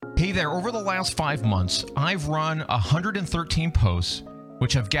See there, over the last 5 months, I've run 113 posts,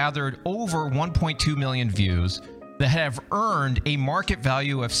 which have gathered over 1.2 million views that have earned a market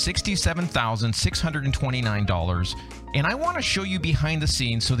value of $67,629. And I want to show you behind the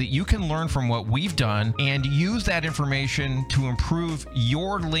scenes so that you can learn from what we've done and use that information to improve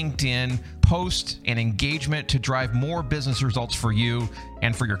your LinkedIn posts and engagement to drive more business results for you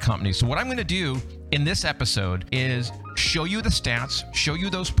and for your company. So what I'm going to do in this episode is show you the stats, show you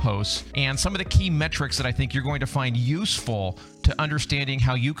those posts, and some of the key metrics that I think you're going to find useful to understanding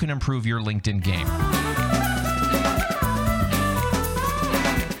how you can improve your LinkedIn game.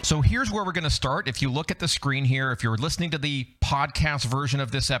 So here's where we're going to start. If you look at the screen here, if you're listening to the podcast version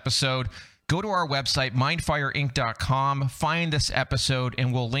of this episode, go to our website, mindfireinc.com, find this episode,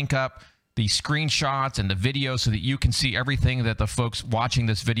 and we'll link up the screenshots and the video so that you can see everything that the folks watching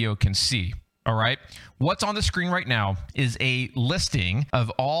this video can see. All right. What's on the screen right now is a listing of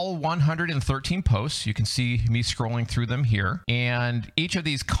all 113 posts. You can see me scrolling through them here. And each of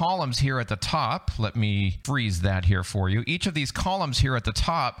these columns here at the top, let me freeze that here for you. Each of these columns here at the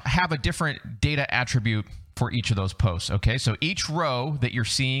top have a different data attribute for each of those posts. Okay. So each row that you're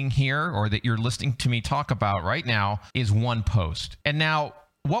seeing here or that you're listening to me talk about right now is one post. And now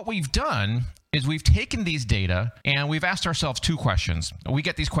what we've done is we've taken these data and we've asked ourselves two questions. We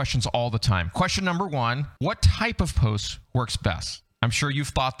get these questions all the time. Question number one, what type of post works best? I'm sure you've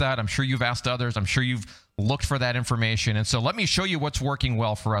thought that. I'm sure you've asked others. I'm sure you've looked for that information. And so let me show you what's working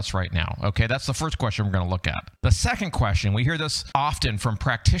well for us right now. Okay, that's the first question we're going to look at. The second question, we hear this often from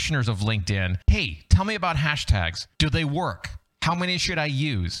practitioners of LinkedIn. Hey, tell me about hashtags. Do they work? How many should I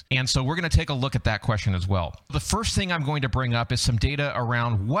use? And so we're going to take a look at that question as well. The first thing I'm going to bring up is some data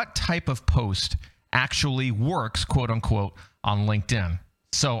around what type of post actually works, quote unquote, on LinkedIn.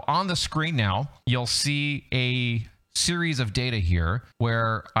 So on the screen now, you'll see a series of data here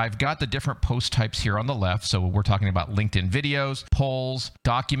where I've got the different post types here on the left. So we're talking about LinkedIn videos, polls,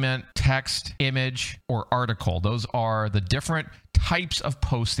 document, text, image, or article. Those are the different types of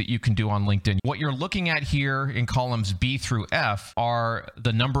posts that you can do on LinkedIn. What you're looking at here in columns B through F are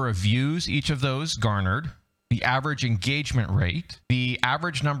the number of views each of those garnered, the average engagement rate, the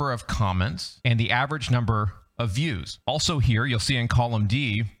average number of comments, and the average number of views. Also here, you'll see in column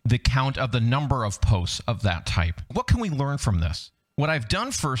D, the count of the number of posts of that type. What can we learn from this? What I've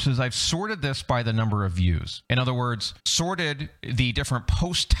done first is I've sorted this by the number of views. In other words, sorted the different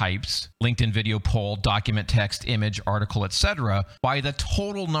post types, LinkedIn video, poll, document, text, image, article, etc., by the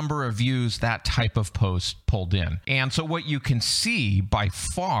total number of views that type of post pulled in. And so what you can see by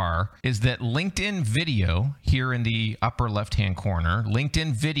far is that LinkedIn video here in the upper left-hand corner,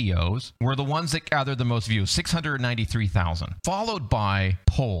 LinkedIn videos were the ones that gathered the most views, 693,000, followed by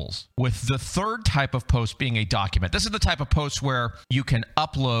polls, with the third type of post being a document. This is the type of post where you can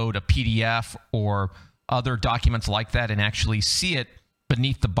upload a PDF or other documents like that and actually see it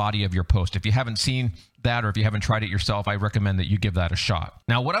beneath the body of your post. If you haven't seen that or if you haven't tried it yourself, I recommend that you give that a shot.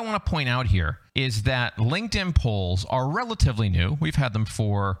 Now, what I want to point out here is that LinkedIn polls are relatively new. We've had them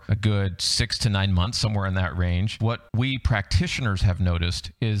for a good 6 to 9 months, somewhere in that range. What we practitioners have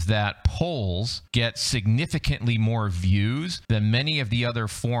noticed is that polls get significantly more views than many of the other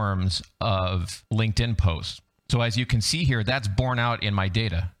forms of LinkedIn posts. So as you can see here, that's borne out in my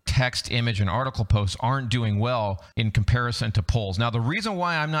data. Text, image, and article posts aren't doing well in comparison to polls. Now, the reason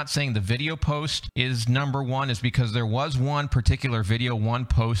why I'm not saying the video post is number one is because there was one particular video, one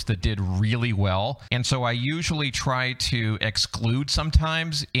post that did really well. And so I usually try to exclude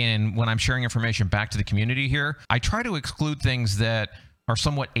sometimes when I'm sharing information back to the community here, I try to exclude things that are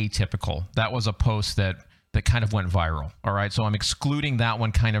somewhat atypical. That was a post that kind of went viral. All right. So I'm excluding that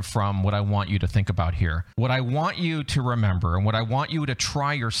one kind of from what I want you to think about here. What I want you to remember and what I want you to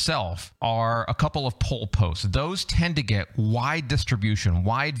try yourself are a couple of poll posts. Those tend to get wide distribution,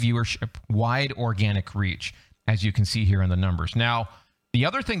 wide viewership, wide organic reach, as you can see here in the numbers. Now, the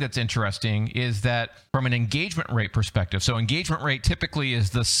other thing that's interesting is that from an engagement rate perspective, so engagement rate typically is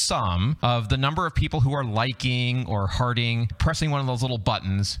the sum of the number of people who are liking or hearting, pressing one of those little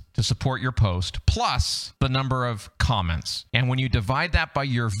buttons to support your post, plus the number of comments. And when you divide that by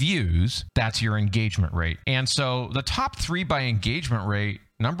your views, that's your engagement rate. And so the top three by engagement rate,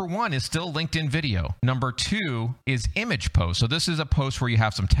 number one is still LinkedIn video. Number two is image post. So this is a post where you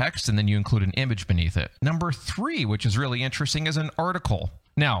have some text and then you include an image beneath it. Number three, which is really interesting, is an article.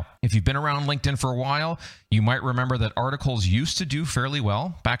 Now, if you've been around LinkedIn for a while, you might remember that articles used to do fairly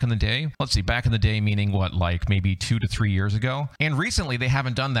well back in the day. Let's see, back in the day meaning what, like maybe 2 to 3 years ago? And recently they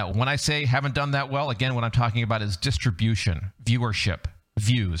haven't done that. When I say haven't done that well, again, what I'm talking about is distribution, viewership,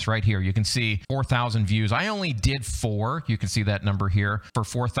 views right here. You can see 4,000 views. I only did 4. You can see that number here for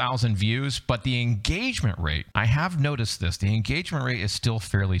 4,000 views, but the engagement rate, I have noticed this, the engagement rate is still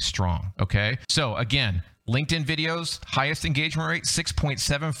fairly strong. Okay. So again, LinkedIn videos, highest engagement rate,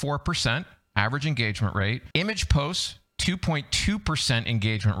 6.74% average engagement rate. Image posts, 2.2%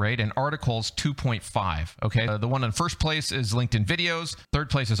 engagement rate, and articles 2.5. Okay, the one in first place is LinkedIn videos, third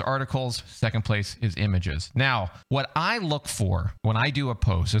place is articles, second place is images. Now, what I look for when I do a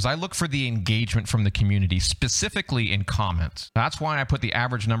post is I look for the engagement from the community, specifically in comments. That's why I put the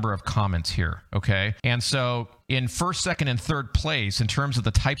average number of comments here. Okay, and so in first, second, and third place, in terms of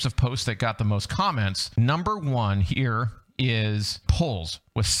the types of posts that got the most comments, number one here is polls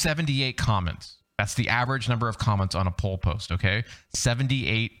with 78 comments. That's the average number of comments on a poll post, okay?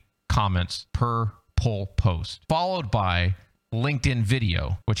 78 comments per poll post, followed by LinkedIn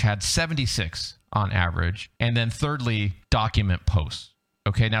video, which had 76 on average. And then thirdly, document posts.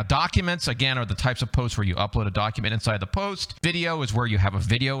 Okay, now documents, again, are the types of posts where you upload a document inside the post. Video is where you have a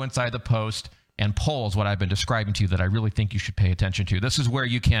video inside the post. And polls, what I've been describing to you that I really think you should pay attention to. This is where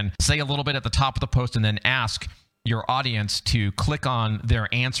you can say a little bit at the top of the post and then ask your audience to click on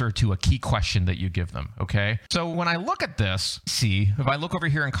their answer to a key question that you give them, okay? So when I look at this, see, if I look over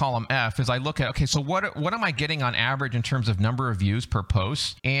here in column F, as I look at, okay, so what am I getting on average in terms of number of views per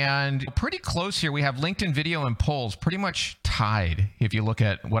post? And pretty close here, we have LinkedIn video and polls pretty much tied. If you look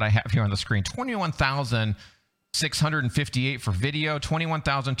at what I have here on the screen, 21,658 for video,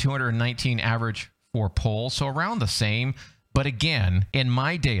 21,219 average for polls, so around the same. But again, in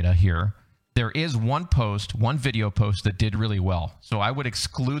my data here, there is one post, one video post that did really well. So I would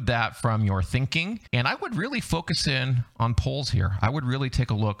exclude that from your thinking, and I would really focus in on polls here. I would really take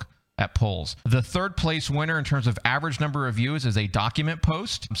a look at polls. The third place winner in terms of average number of views is a document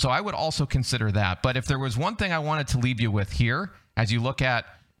post. So I would also consider that. But if there was one thing I wanted to leave you with here, as you look at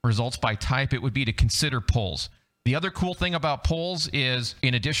results by type, it would be to consider polls. The other cool thing about polls is,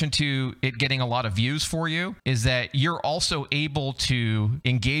 in addition to it getting a lot of views for you, is that you're also able to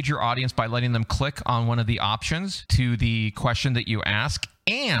engage your audience by letting them click on one of the options to the question that you ask,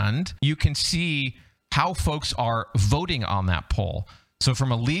 and you can see how folks are voting on that poll. So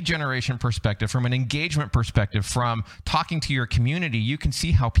from a lead generation perspective, from an engagement perspective, from talking to your community, you can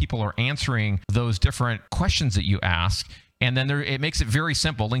see how people are answering those different questions that you ask. And then it makes it very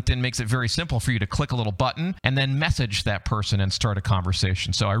simple. LinkedIn makes it very simple for you to click a little button and then message that person and start a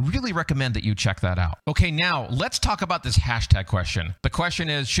conversation. So I really recommend that you check that out. Okay, now let's talk about this hashtag question. The question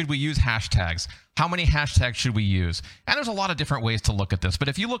is, should we use hashtags? How many hashtags should we use? And there's a lot of different ways to look at this. But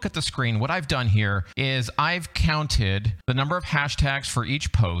if you look at the screen, what I've done here is I've counted the number of hashtags for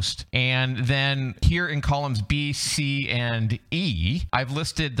each post. And then here in columns B, C, and E, I've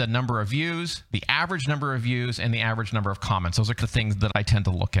listed the number of views, the average number of views, and the average number of comments. Those are the things that I tend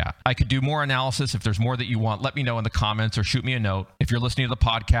to look at. I could do more analysis. If there's more that you want, let me know in the comments or shoot me a note. If you're listening to the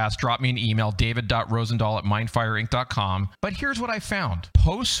podcast, drop me an email, david.rosendahl@mindfireinc.com. But here's what I found.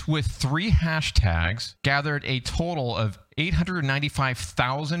 Posts with 3 hashtags gathered a total of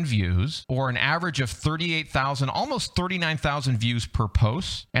 895,000 views, or an average of 38,000, almost 39,000 views per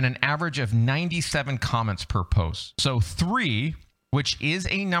post, and an average of 97 comments per post. So 3, which is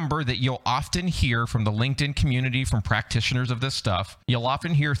a number that you'll often hear from the LinkedIn community, from practitioners of this stuff. You'll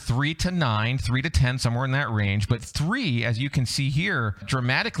often hear 3 to 9, 3 to 10, somewhere in that range. But 3, as you can see here,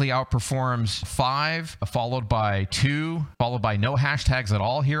 dramatically outperforms 5, followed by 2, followed by no hashtags at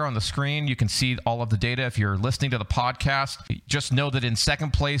all here on the screen. You can see all of the data if you're listening to the podcast. Just know that in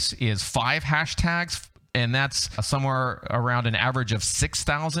second place is 5 hashtags, and that's somewhere around an average of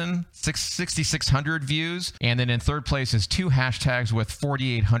 6,600 views. And then in third place is 2 hashtags with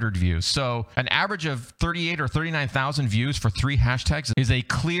 4,800 views. So an average of 38 or 39,000 views for 3 hashtags is a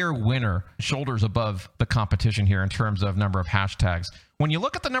clear winner, shoulders above the competition here in terms of number of hashtags. When you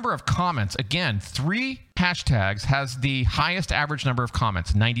look at the number of comments, again, 3 hashtags has the highest average number of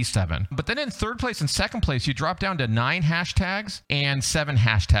comments, 97. But then in third place and second place, you drop down to 9 hashtags and 7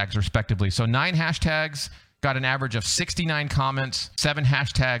 hashtags respectively. So 9 hashtags got an average of 69 comments. 7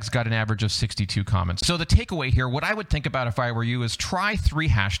 hashtags got an average of 62 comments. So the takeaway here, what I would think about if I were you, is try 3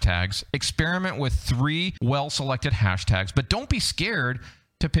 hashtags, experiment with 3 well-selected hashtags, but don't be scared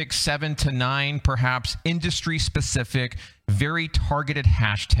to pick 7 to 9, perhaps industry-specific, very targeted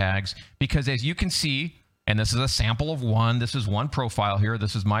hashtags, because as you can see, and this is a sample of one, this is one profile here,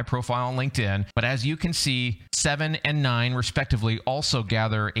 this is my profile on LinkedIn, but as you can see, 7 and 9 respectively also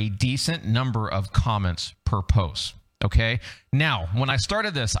gather a decent number of comments per post. Okay. Now, when I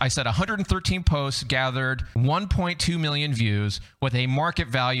started this, I said 113 posts gathered 1.2 million views with a market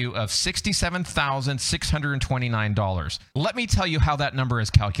value of $67,629. Let me tell you how that number is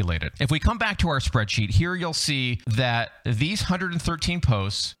calculated. If we come back to our spreadsheet here, you'll see that these 113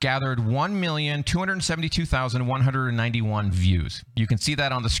 posts gathered 1,272,191 views. You can see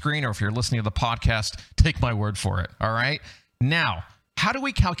that on the screen, or if you're listening to the podcast, take my word for it. All right. Now, how do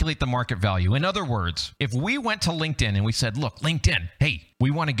we calculate the market value? In other words, if we went to LinkedIn and we said, look, LinkedIn, hey, we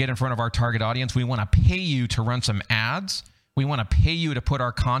want to get in front of our target audience. We want to pay you to run some ads. We want to pay you to put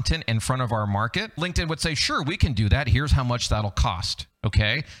our content in front of our market. LinkedIn would say, sure, we can do that. Here's how much that'll cost.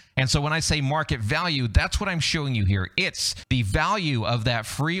 Okay. And so when I say market value, that's what I'm showing you here. It's the value of that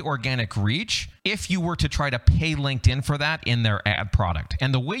free organic reach if you were to try to pay LinkedIn for that in their ad product.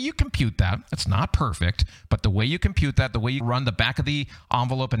 And the way you compute that, it's not perfect, but the way you compute that, the way you run the back of the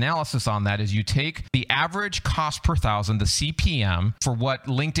envelope analysis on that is you take the average cost per thousand, the CPM, for what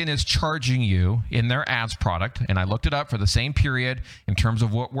LinkedIn is charging you in their ads product. And I looked it up for the same period in terms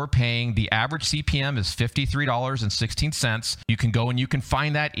of what we're paying. The average CPM is $53.16. You can go and you can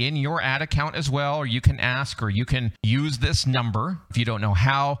find that in your ad account as well, or you can ask, or you can use this number. If you don't know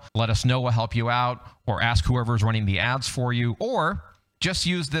how, let us know. We'll help you out, or ask whoever's running the ads for you, or just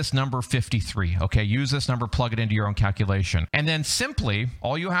use this number 53. Okay, use this number, plug it into your own calculation. And then simply,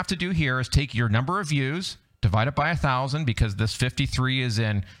 all you have to do here is take your number of views, divide it by 1,000, because this 53 is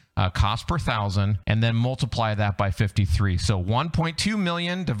in cost per thousand, and then multiply that by 53. So 1.2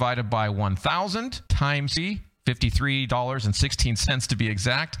 million divided by 1,000 times $53.16 to be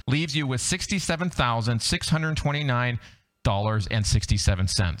exact, leaves you with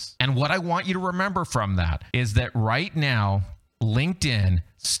 $67,629.67. And what I want you to remember from that is that right now, LinkedIn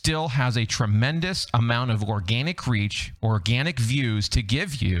still has a tremendous amount of organic reach, organic views to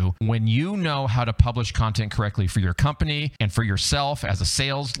give you when you know how to publish content correctly for your company and for yourself as a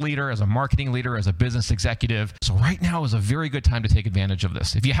sales leader, as a marketing leader, as a business executive. So right now is a very good time to take advantage of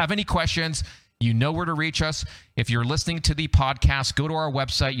this. If you have any questions, you know where to reach us. If you're listening to the podcast, go to our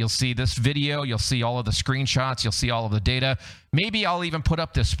website. You'll see this video. You'll see all of the screenshots. You'll see all of the data. Maybe I'll even put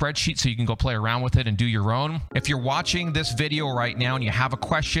up this spreadsheet so you can go play around with it and do your own. If you're watching this video right now and you have a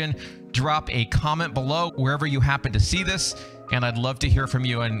question, drop a comment below wherever you happen to see this, and I'd love to hear from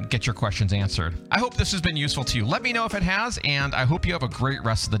you and get your questions answered. I hope this has been useful to you. Let me know if it has, and I hope you have a great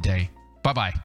rest of the day. Bye-bye.